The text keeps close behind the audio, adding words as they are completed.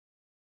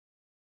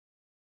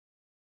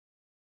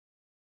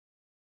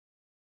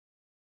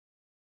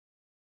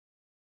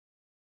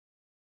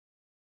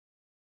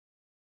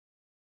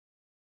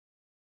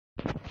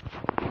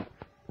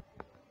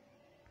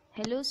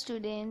Hello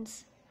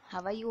students,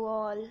 how are you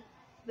all?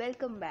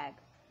 Welcome back.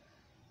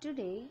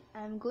 Today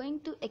I am going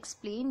to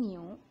explain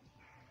you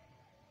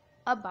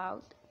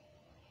about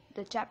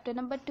the chapter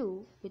number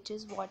 2, which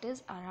is what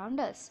is around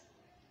us.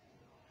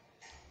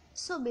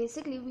 So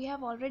basically we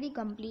have already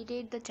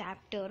completed the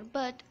chapter,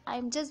 but I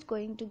am just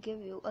going to give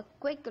you a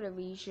quick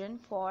revision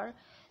for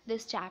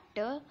this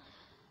chapter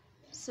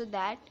so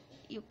that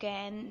you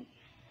can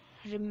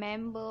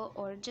remember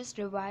or just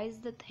revise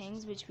the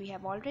things which we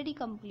have already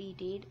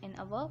completed in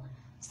our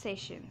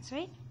sessions,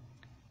 right?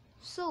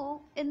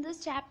 So, in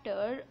this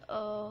chapter,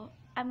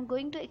 I'm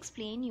going to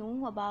explain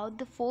you about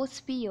the four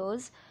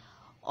spheres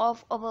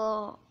of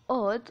our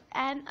Earth,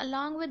 and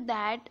along with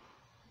that,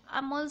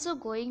 I'm also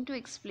going to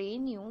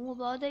explain you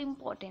about the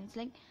importance,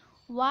 like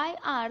why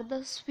are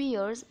the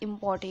spheres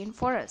important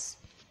for us.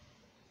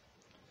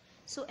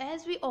 So,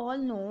 as we all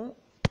know,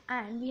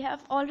 and we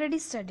have already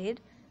studied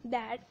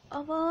that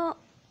our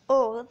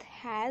Earth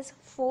has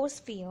four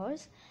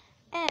spheres,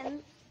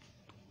 and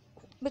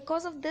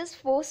because of these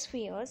four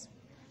spheres,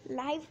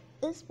 life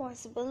is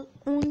possible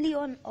only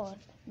on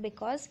Earth,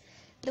 because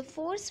the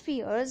four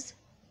spheres,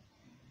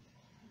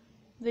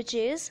 which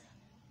is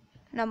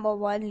number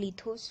 1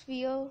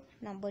 lithosphere,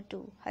 number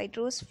 2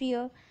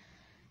 hydrosphere,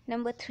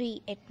 number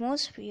 3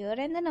 atmosphere,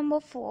 and the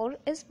number 4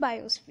 is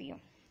biosphere.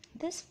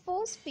 These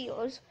four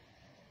spheres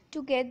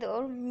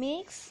together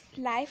makes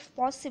life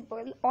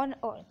possible on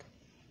Earth,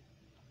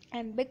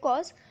 and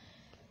because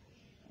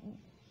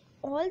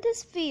all the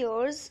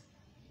spheres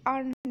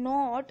are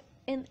not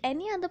in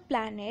any other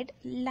planet,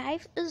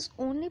 life is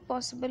only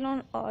possible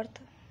on Earth.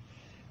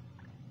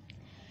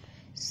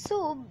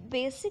 So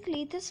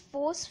basically these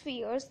four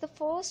spheres, the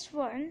first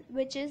one,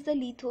 which is the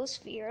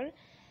lithosphere,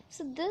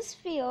 so this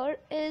sphere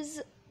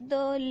is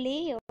the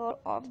layer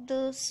of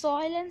the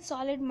soil and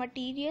solid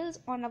materials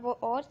on our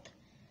Earth,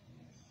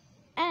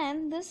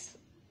 and this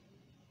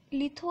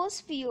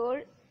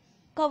lithosphere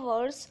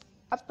covers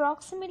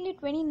approximately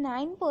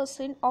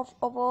 29% of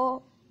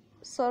our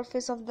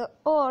surface of the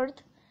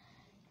Earth,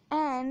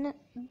 and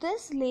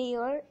this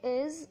layer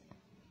is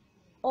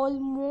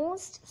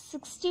almost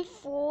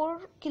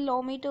 64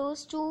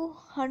 kilometers to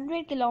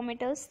 100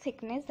 kilometers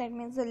thickness. That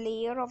means the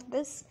layer of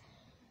this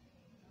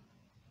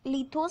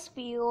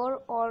lithosphere,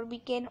 or we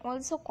can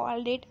also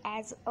call it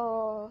as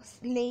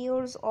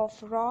layers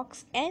of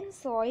rocks and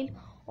soil,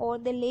 or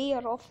the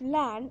layer of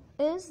land,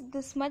 is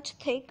this much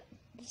thick.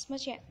 This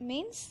much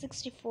means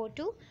 64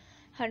 to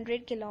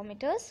 100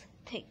 kilometers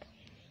thick.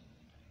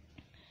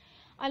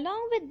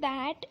 Along with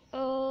that,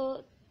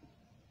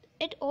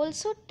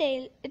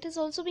 it is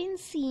also been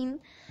seen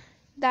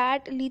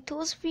that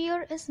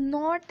lithosphere is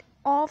not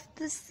of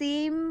the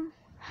same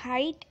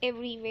height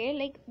everywhere,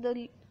 like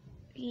the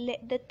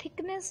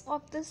thickness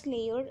of this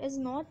layer is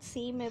not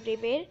same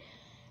everywhere,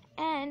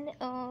 and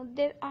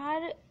there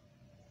are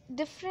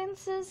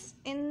differences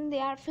in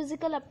their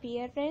physical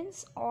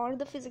appearance or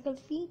the physical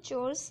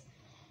features,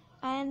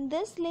 and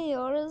this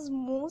layer is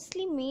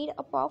mostly made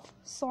up of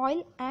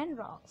soil and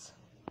rocks.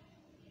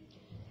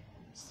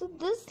 So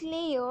these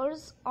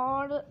layers,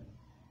 or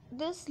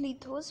this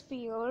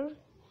lithosphere,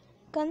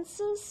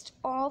 consist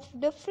of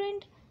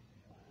different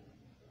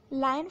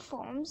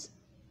landforms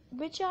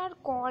which are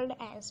called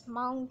as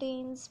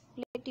mountains,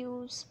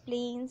 plateaus,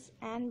 plains,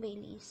 and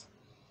valleys.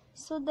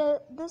 So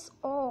this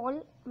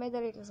all,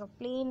 whether it is a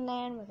plain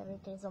land, whether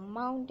it is a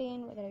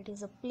mountain, whether it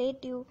is a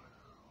plateau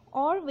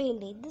or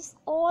valley, this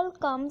all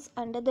comes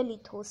under the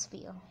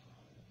lithosphere,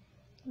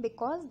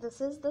 because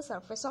this is the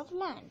surface of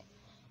land,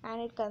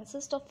 and it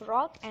consists of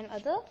rock and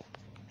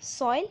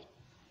soil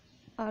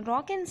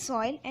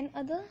and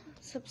other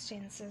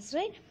substances,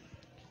 right?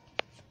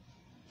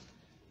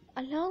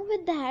 Along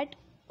with that,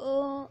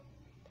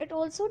 it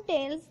also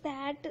tells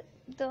that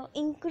the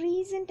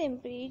increase in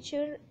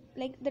temperature,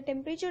 like the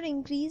temperature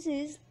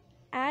increases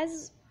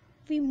as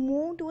we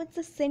move towards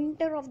the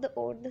center of the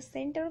Earth. The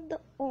center of the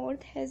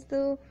Earth has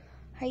the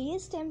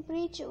highest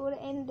temperature,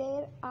 and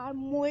there are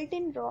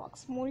molten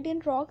rocks.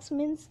 Molten rocks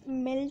means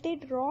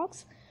melted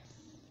rocks,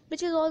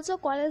 which is also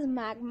called as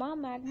magma.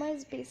 Magma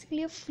is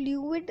basically a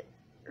fluid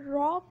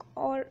rock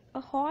or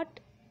a hot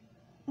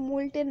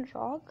molten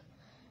rock,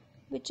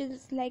 which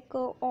is like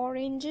a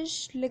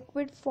orangish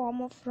liquid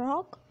form of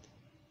rock.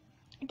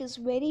 It is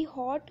very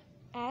hot,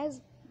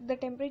 as the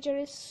temperature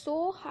is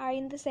so high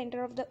in the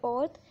center of the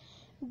Earth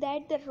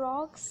that the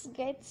rocks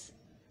it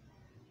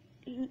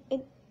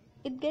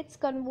gets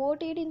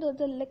converted into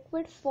the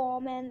liquid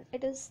form, and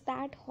it is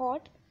that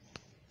hot.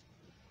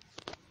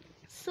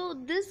 So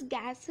these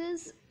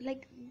gases,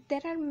 like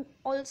there are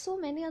also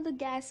many other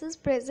gases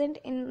present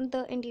in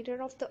the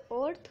interior of the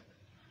Earth,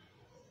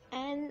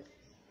 and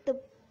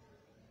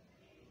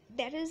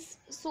there is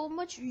so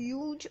much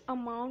huge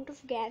amount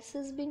of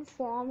gases being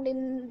formed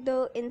in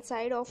the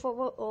inside of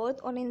our Earth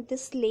or in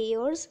these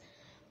layers.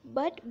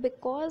 But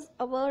because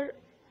our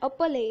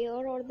upper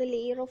layer, or the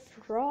layer of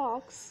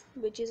rocks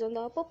which is on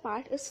the upper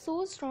part, is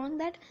so strong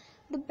that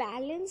the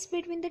balance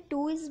between the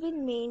two is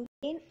been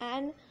maintained,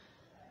 and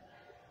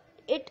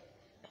it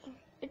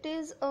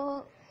is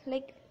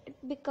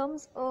it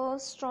becomes a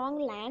strong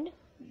land.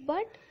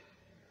 But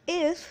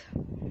if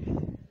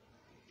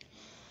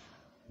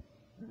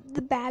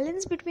the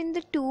balance between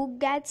the two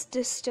gets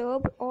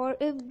disturbed, or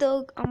if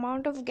the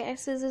amount of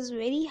gases is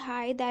very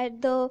high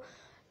that the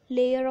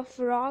layer of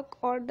rock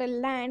or the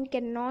land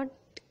cannot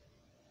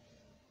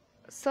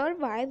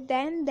survive,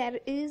 then there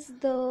is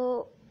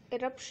the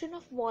eruption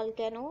of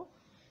volcano.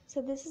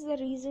 So this is the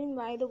reason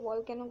why the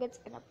volcano gets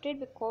erupted,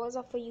 because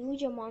of a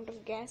huge amount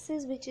of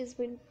gases which has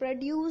been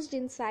produced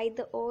inside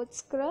the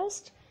earth's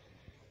crust,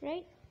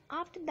 right?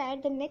 After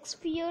that, the next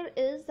sphere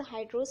is the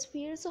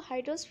hydrosphere. So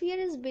hydrosphere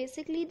is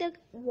basically the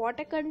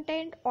water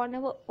content on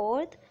our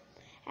earth.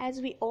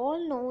 As we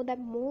all know that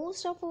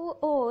most of our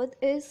earth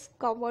is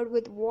covered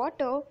with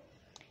water,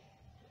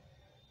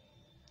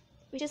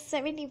 which is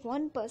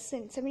 71%.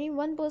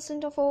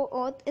 71% of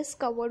our earth is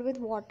covered with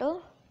water,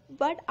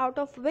 but out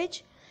of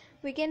which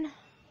we can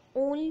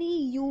only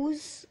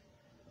use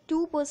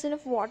 2%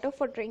 of water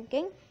for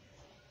drinking.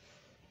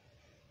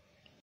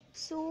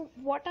 So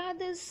what are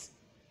this,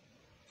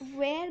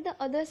 where the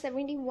other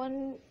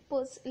 71%,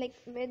 like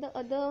where the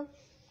other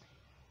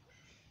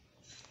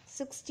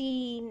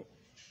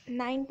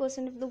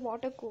 69% of the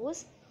water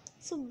goes?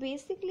 So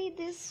basically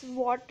this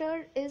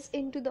water is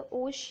into the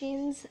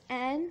oceans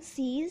and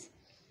seas.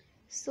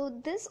 So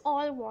this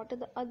all water,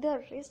 the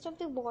other rest of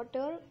the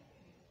water,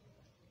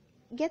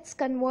 gets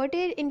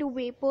converted into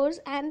vapors,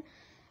 and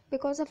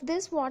because of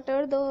this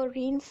water the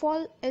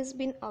rainfall has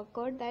been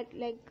occurred, that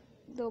like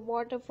the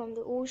water from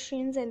the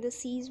oceans and the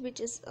seas, which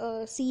is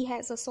sea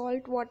has a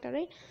salt water,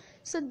 right?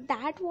 So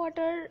that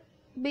water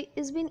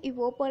is been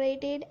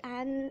evaporated,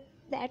 and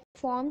that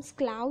forms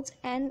clouds,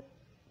 and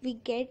we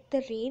get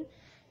the rain.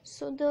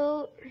 So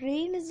the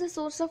rain is the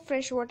source of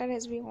fresh water,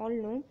 as we all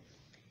know.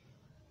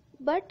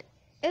 But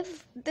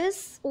if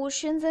this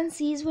oceans and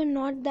seas were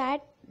not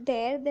that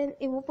there, then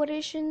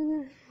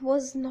evaporation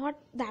was not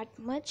that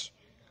much,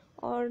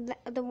 or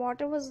the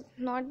water was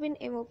not been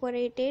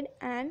evaporated,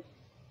 and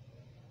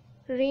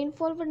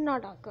rainfall would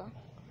not occur.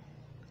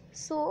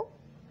 So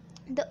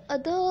the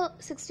other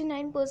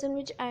 69%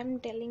 which I am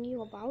telling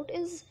you about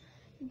is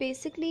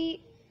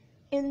basically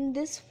in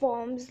this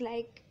forms,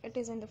 like it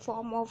is in the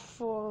form of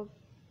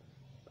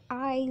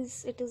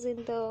ice, it is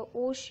in the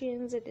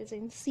oceans, it is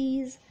in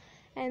seas.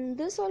 And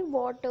this all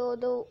water,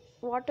 the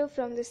water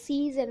from the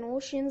seas and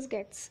oceans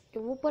gets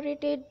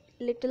evaporated,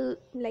 little,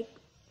 like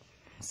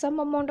some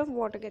amount of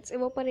water gets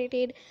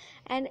evaporated,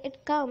 and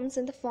it comes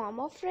in the form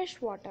of fresh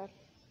water.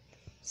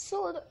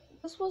 So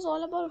this was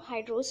all about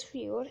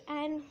hydrosphere.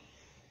 And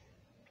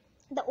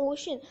the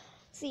ocean,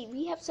 see,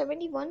 we have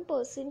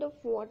 71% of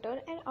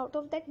water, and out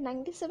of that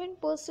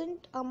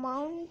 97%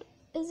 amount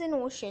is in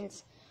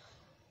oceans.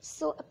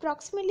 So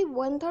approximately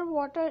one third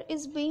water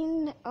is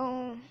being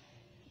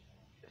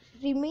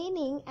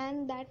remaining,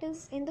 and that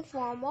is in the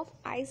form of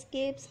ice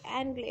caps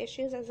and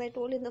glaciers, as I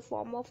told, in the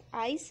form of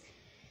ice.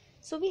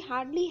 So we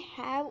hardly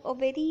have a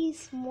very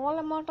small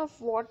amount of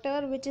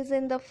water which is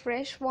in the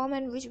fresh form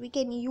and which we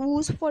can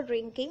use for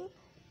drinking.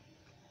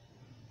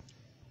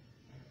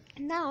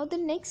 Now the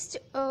next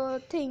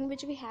thing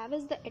which we have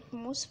is the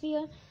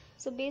atmosphere.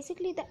 So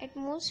basically the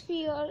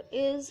atmosphere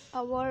is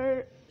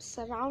our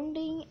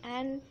surrounding,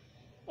 and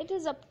it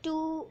is up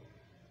to,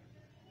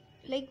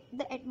 like,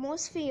 the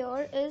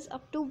atmosphere is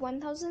up to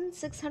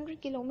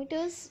 1600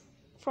 kilometers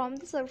from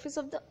the surface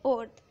of the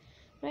earth,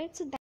 right?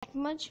 So that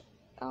much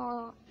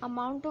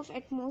amount of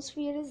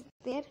atmosphere is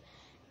there,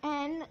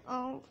 and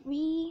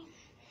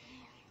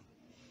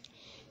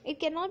it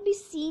cannot be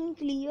seen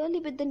clearly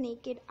with the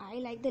naked eye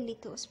like the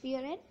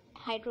lithosphere and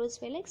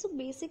hydrosphere. Like, so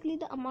basically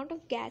the amount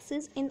of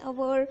gases in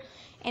our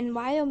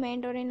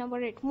environment or in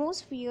our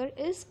atmosphere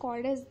is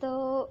called as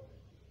the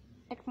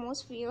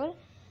atmosphere,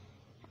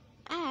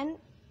 and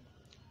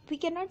we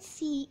cannot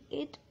see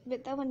it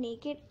with our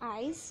naked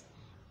eyes.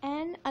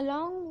 And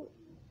along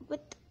with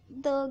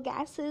the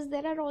gases,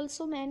 there are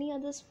also many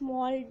other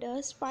small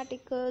dust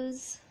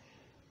particles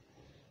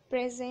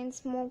present,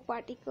 smoke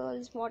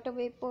particles, water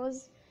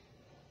vapors.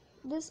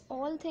 This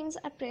all things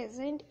are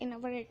present in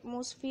our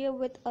atmosphere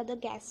with other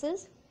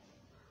gases.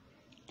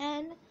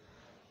 And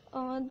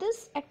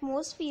this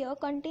atmosphere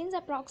contains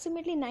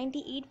approximately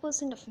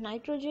 98% of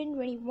nitrogen,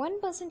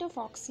 21% of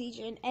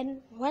oxygen,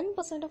 and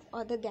 1% of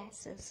other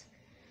gases.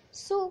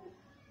 So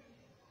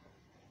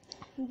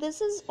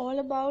this is all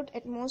about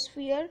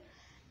atmosphere.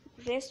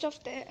 Rest of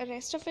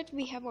it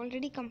we have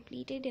already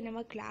completed in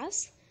our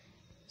class.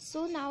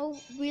 So now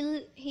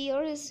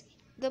here is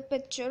the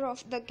picture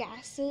of the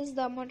gases,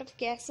 the amount of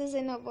gases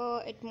in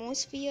our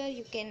atmosphere.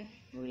 You can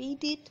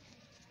read it.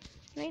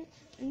 Right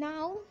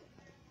now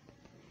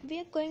we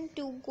are going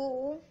to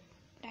go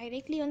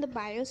directly on the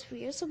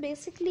biosphere. So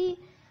basically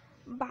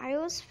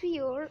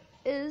biosphere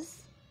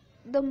is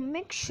the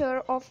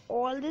mixture of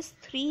all these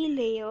three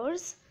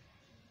layers,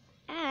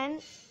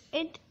 and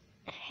it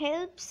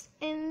helps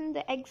in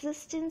the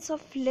existence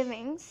of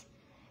living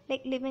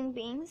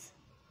beings.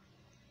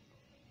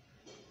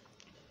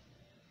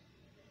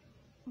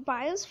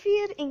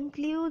 Biosphere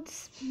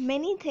includes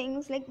many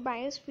things, like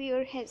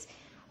biosphere has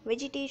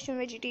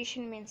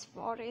Vegetation means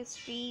forest,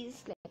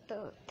 trees, like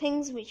the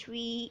things which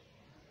we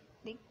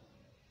like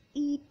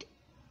eat.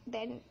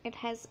 Then it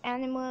has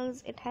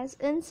animals, it has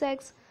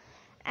insects,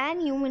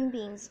 and human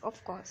beings,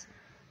 of course.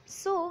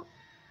 So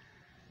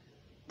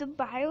the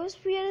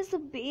biosphere is the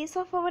base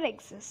of our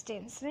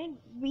existence, right?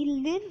 We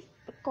live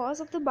because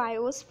of the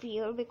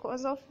biosphere,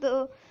 because of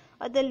the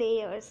other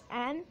layers,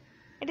 and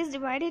it is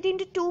divided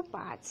into two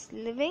parts,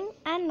 living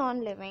and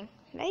non-living,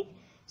 right?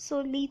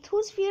 So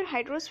lithosphere,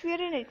 hydrosphere,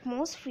 and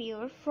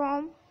atmosphere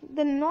from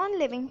the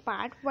non-living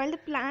part, while the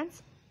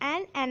plants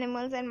and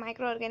animals and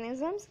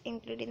microorganisms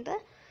include in the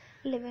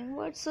living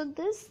world. So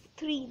this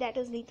three, that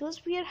is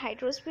lithosphere,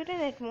 hydrosphere,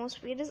 and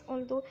atmosphere, is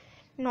although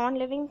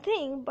non-living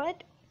thing,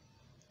 but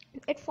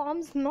it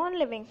forms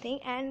non-living thing,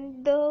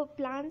 and the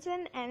plants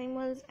and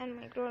animals and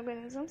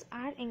microorganisms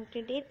are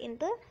included in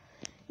the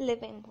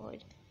living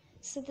world.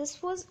 So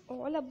this was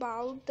all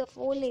about the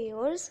four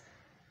layers.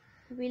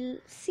 We'll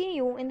see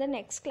you in the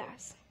next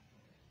class.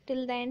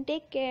 Till then,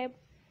 take care.